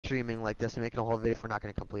streaming like this and making a whole video if we're not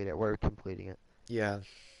going to complete it. We're completing it. Yeah.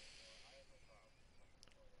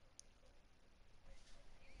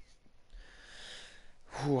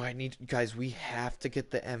 Whew, guys, we have to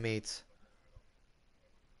get the M8s.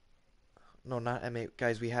 No, not M8.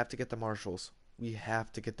 Guys, we have to get the Marshals. We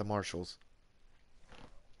have to get the Marshals.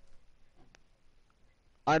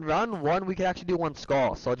 On round 1, we could actually do 1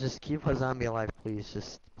 skull, so just keep a zombie alive, please.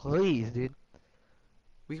 Just, please, dude.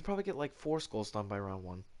 We could probably get like 4 skulls done by round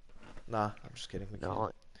 1. Nah, I'm just kidding.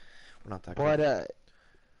 No. We're not that good. But,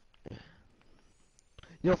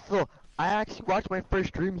 yo, Phil, I actually watched my first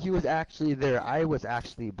stream. He was actually there. I was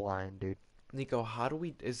actually blind, dude. Nico, how do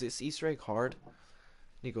we... Is this Easter egg hard?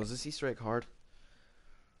 Nico, is this Easter egg hard?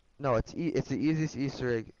 No, it's the easiest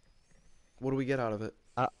Easter egg. What do we get out of it?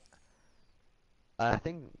 I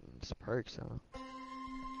think it's perks, so.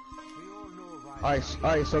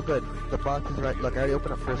 Alright, so good. The box is right. Look, I already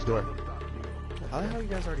opened up first door. How the hell are you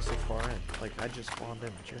guys already so far in? Like, I just spawned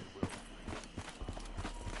in, but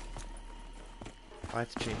I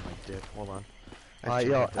have to change my dick. Hold on.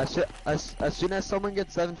 Yo, as soon as someone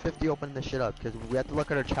gets 750, open this shit up, because we have to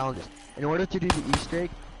look at our challenges. In order to do the Easter egg,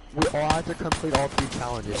 we all have to complete all 3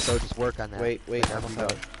 challenges, so just work on that. Wait, I'm almost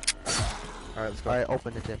out. Alright, let's go. Alright,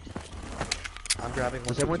 open it, Tim. I'm grabbing 1,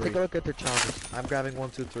 2, 3. Does everyone take a look at their challenges? I'm grabbing 1,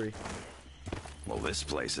 2, 3. Well, this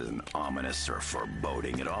place isn't ominous or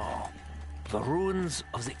foreboding at all. The ruins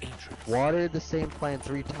of the ancients. Water the same plant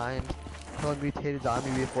 3 times, kill a mutated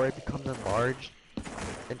zombie before it becomes enlarged,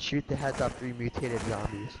 and shoot the heads off 3 mutated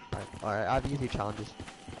zombies. Alright, I have easy challenges.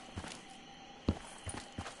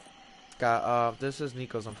 Got, this is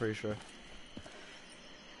Nico's, I'm pretty sure.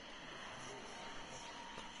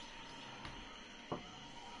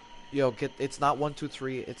 Yo, it's not 1, 2,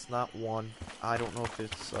 3, it's not 1. I don't know if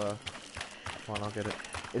it's, come on, I'll get it.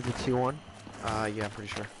 Is it 2-1? Yeah, I'm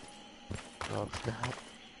pretty sure. No, it's not.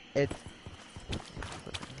 It's...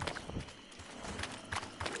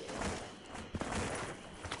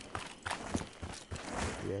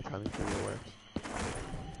 Yeah, timing for your works.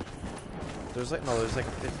 There's like,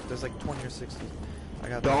 there's like 20 or 60. I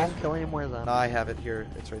got Don't kill any more of them. No, I have it here.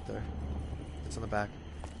 It's right there. It's in the back.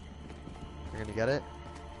 You're gonna get it?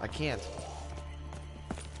 I can't.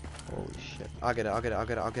 Holy shit. I'll get it. Alright, I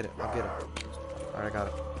got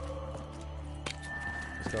it.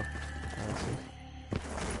 Let's go.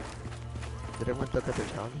 Did everyone look at their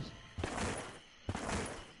challenges?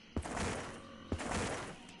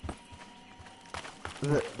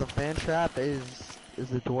 The fan trap is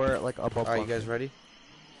the door like above. Alright, you guys ready?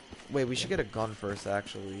 Wait, we should get a gun first,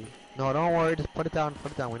 actually. No, don't worry. Just put it down.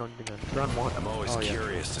 We don't need a gun. Run one. I'm always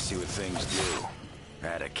curious to see what things do. I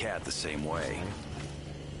had a cat the same way.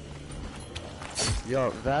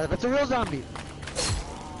 Yo, that's a real zombie.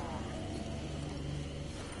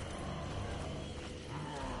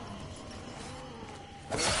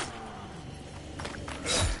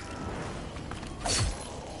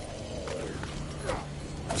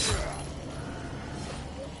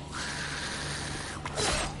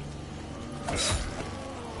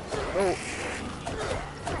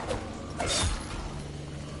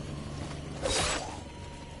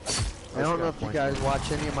 I don't know if you guys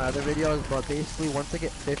watch any of my other videos, but basically once I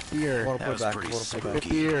get 50 or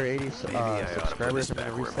 50 or 80 subscribers, I'm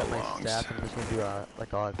gonna reset my stats. I'm just gonna do a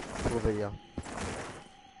cool video.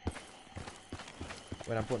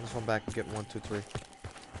 Wait, I'm putting this one back and getting 1, 2, 3.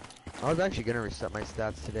 I was actually gonna reset my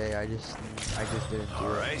stats today. I just didn't do it. All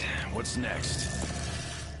right, what's next?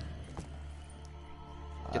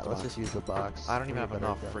 Let's just use the box. I don't even have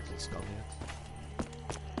enough freaking scum yet.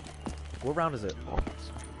 What round is it?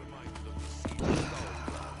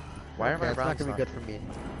 Why are my rounds not gonna be good for me?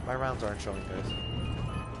 My rounds aren't showing, guys.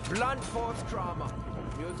 Blunt force drama.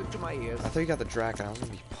 Music to my ears. I thought you got the dragon. I was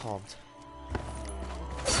gonna be pumped.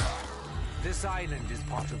 This island is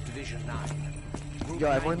part of Division 9. Yo,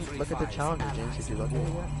 everyone, look at the challenges, James. Did you look at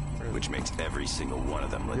it yet? Which makes every single one of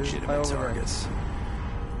them legitimate targets.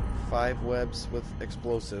 5 webs with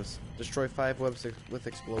explosives. Destroy 5 webs with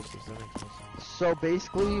explosives. So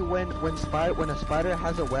basically, when a spider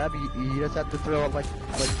has a web, you just have to throw like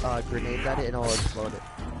grenades at it and it'll explode it.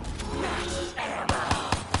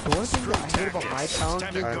 The one thing that I hate about my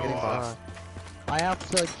challenge is I have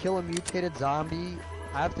to kill a mutated zombie.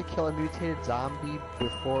 I have to kill a mutated zombie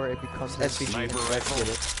before it becomes sniper rifle.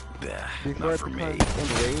 Before it becomes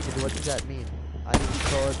enraged. What does that mean? I need to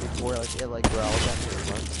kill it before it growls at me.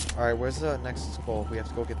 Alright, where's the next skull? We have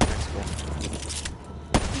to go get the next skull.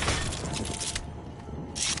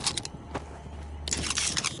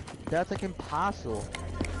 That's like impossible.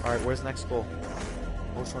 Alright, where's the next skull?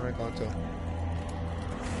 Which one are we going to?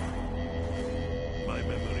 My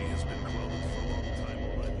memory has been closed for a long time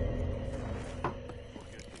already.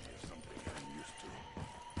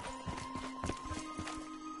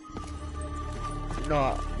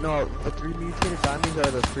 No, the 3 mutated diamonds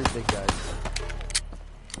are the 3 big guys.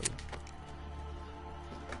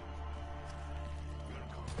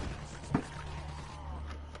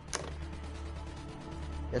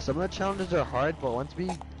 Yeah, some of the challenges are hard, but once we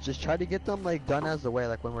just try to get them like done as the way,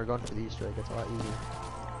 like when we're going for the Easter egg, it's a lot easier.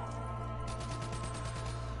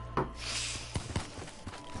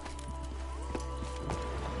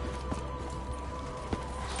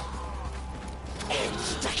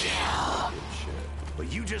 But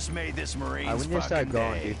you just made this Marine's we need to start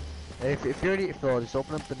going, day. dude. If you already, Phil, just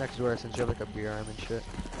open up the next door since you have like a beer arm and shit.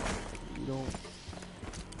 You don't.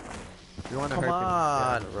 If you want to Come hurt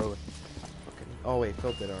on. the road. Oh wait,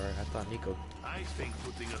 Phil did alright. I thought Nico. I think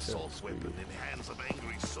putting assault weapon in the hands of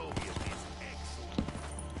angry Soviet is excellent.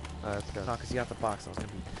 Alright, let's go. No, because he got the box. I was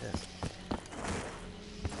gonna be pissed.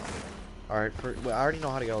 Alright, well, I already know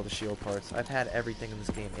how to get all the shield parts. I've had everything in this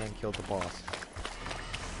game and killed the boss.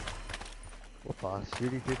 What boss? You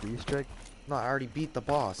already did the Easter egg? No, I already beat the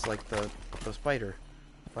boss, like the spider.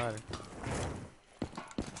 Fire.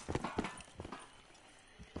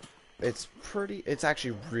 It's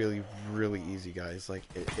actually really, really easy, guys. Like,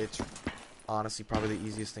 it's honestly probably the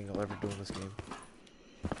easiest thing I'll ever do in this game.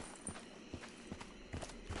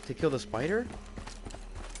 To kill the spider?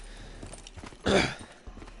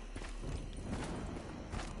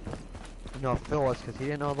 No, Phil was because he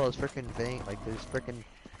didn't know those freaking veins, like there's freaking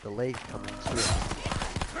the lake coming too.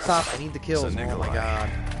 Stop! I need the kills. So, Oh Nikolai, my god.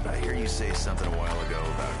 I hear you say something a while ago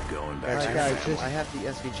about going back Alright, to guys, your just I have the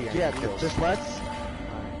SVG. I yeah, need kills. just let's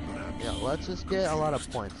just get a lot of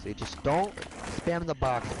points. Dude. Just don't spam the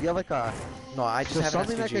box. If you have like a No, I just have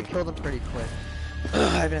something an that SVG. could kill them pretty quick. I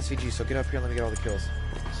have an SVG, so get up here and let me get all the kills.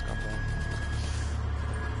 Scumbag.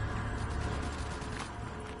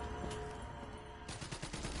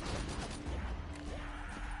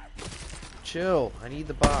 Chill. I need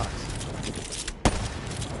the box.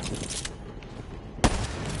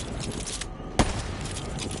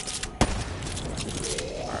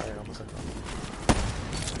 Alright, almost enough.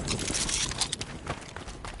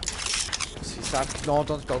 See, stop. No,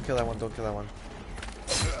 don't kill that one. Don't kill that one.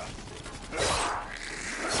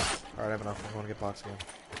 Alright, I have enough. I want to get box again.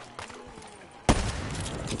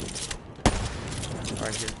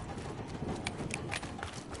 Alright, here.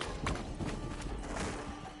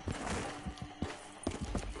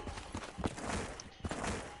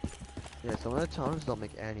 Yeah, some of the challenges don't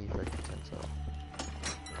make any freaking sense though.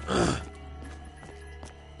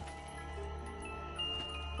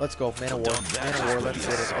 Let's go. Man of War. Man of War, let's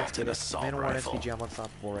get it. Let's get it. Assault Man of War and rifle. SPG, I'm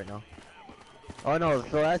unstoppable right now. Oh no,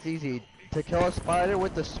 Phil, that's easy. To kill a spider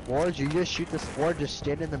with the spores, you just shoot the spore, just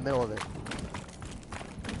stand in the middle of it.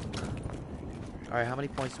 Alright, how many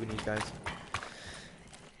points do we need, guys?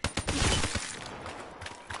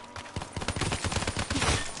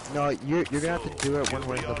 No, you're gonna have to do it when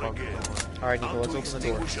we're in the bunker. Alright, Nico, let's open the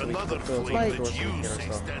door. So we can let's open the door so we can get our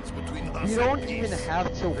stuff. You don't even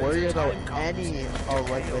have to worry about any of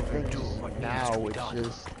like the things now. It's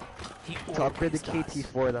just to upgrade the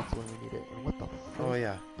KT4. That's when we need it. And what the? Fuck? Oh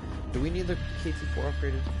yeah. Do we need the KT4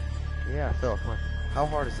 upgraded? Yeah, Phil, come on. How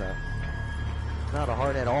hard is that? It's not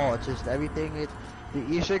hard at all. It's just everything. The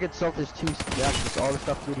Easter egg itself is too steps. It's all the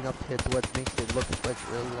stuff leading up to it. What makes it look like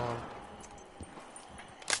really long.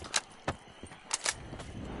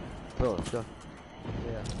 Phil, let's go.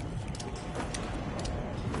 Yeah.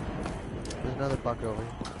 There's another bucket over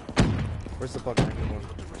here. Where's the bucket?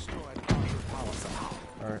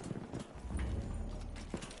 Alright.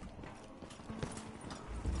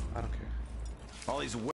 I don't care. All these